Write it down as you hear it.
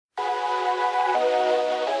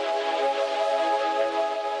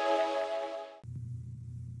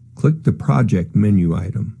click the Project menu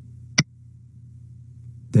item.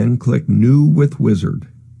 Then click New with Wizard.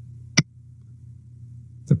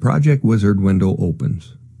 The Project Wizard window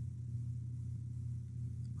opens.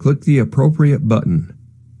 Click the appropriate button.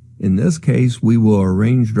 In this case, we will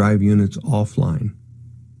arrange drive units offline.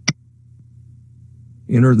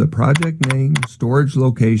 Enter the project name, storage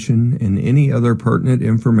location, and any other pertinent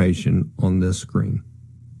information on this screen.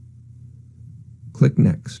 Click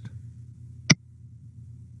Next.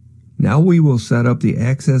 Now we will set up the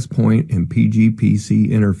access point and PGPC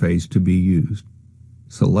interface to be used.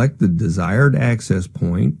 Select the desired access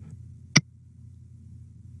point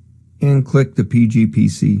and click the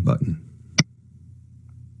PGPC button.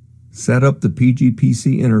 Set up the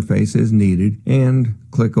PGPC interface as needed and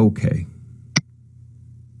click OK.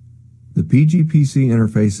 The PGPC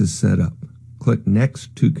interface is set up. Click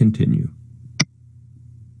Next to continue.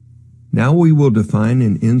 Now we will define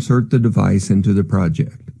and insert the device into the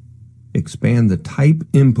project. Expand the Type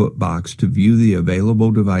input box to view the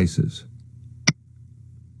available devices.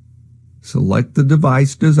 Select the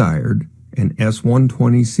device desired, an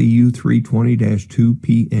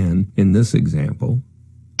S120CU320-2PN in this example.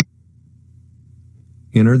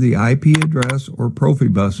 Enter the IP address or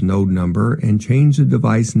Profibus node number and change the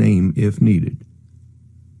device name if needed.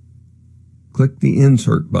 Click the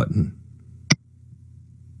Insert button.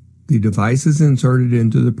 The device is inserted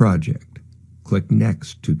into the project. Click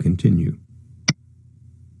Next to continue.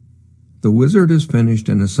 The wizard is finished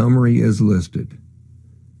and a summary is listed.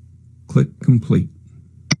 Click Complete.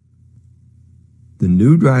 The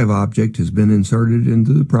new drive object has been inserted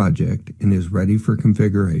into the project and is ready for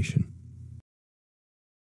configuration.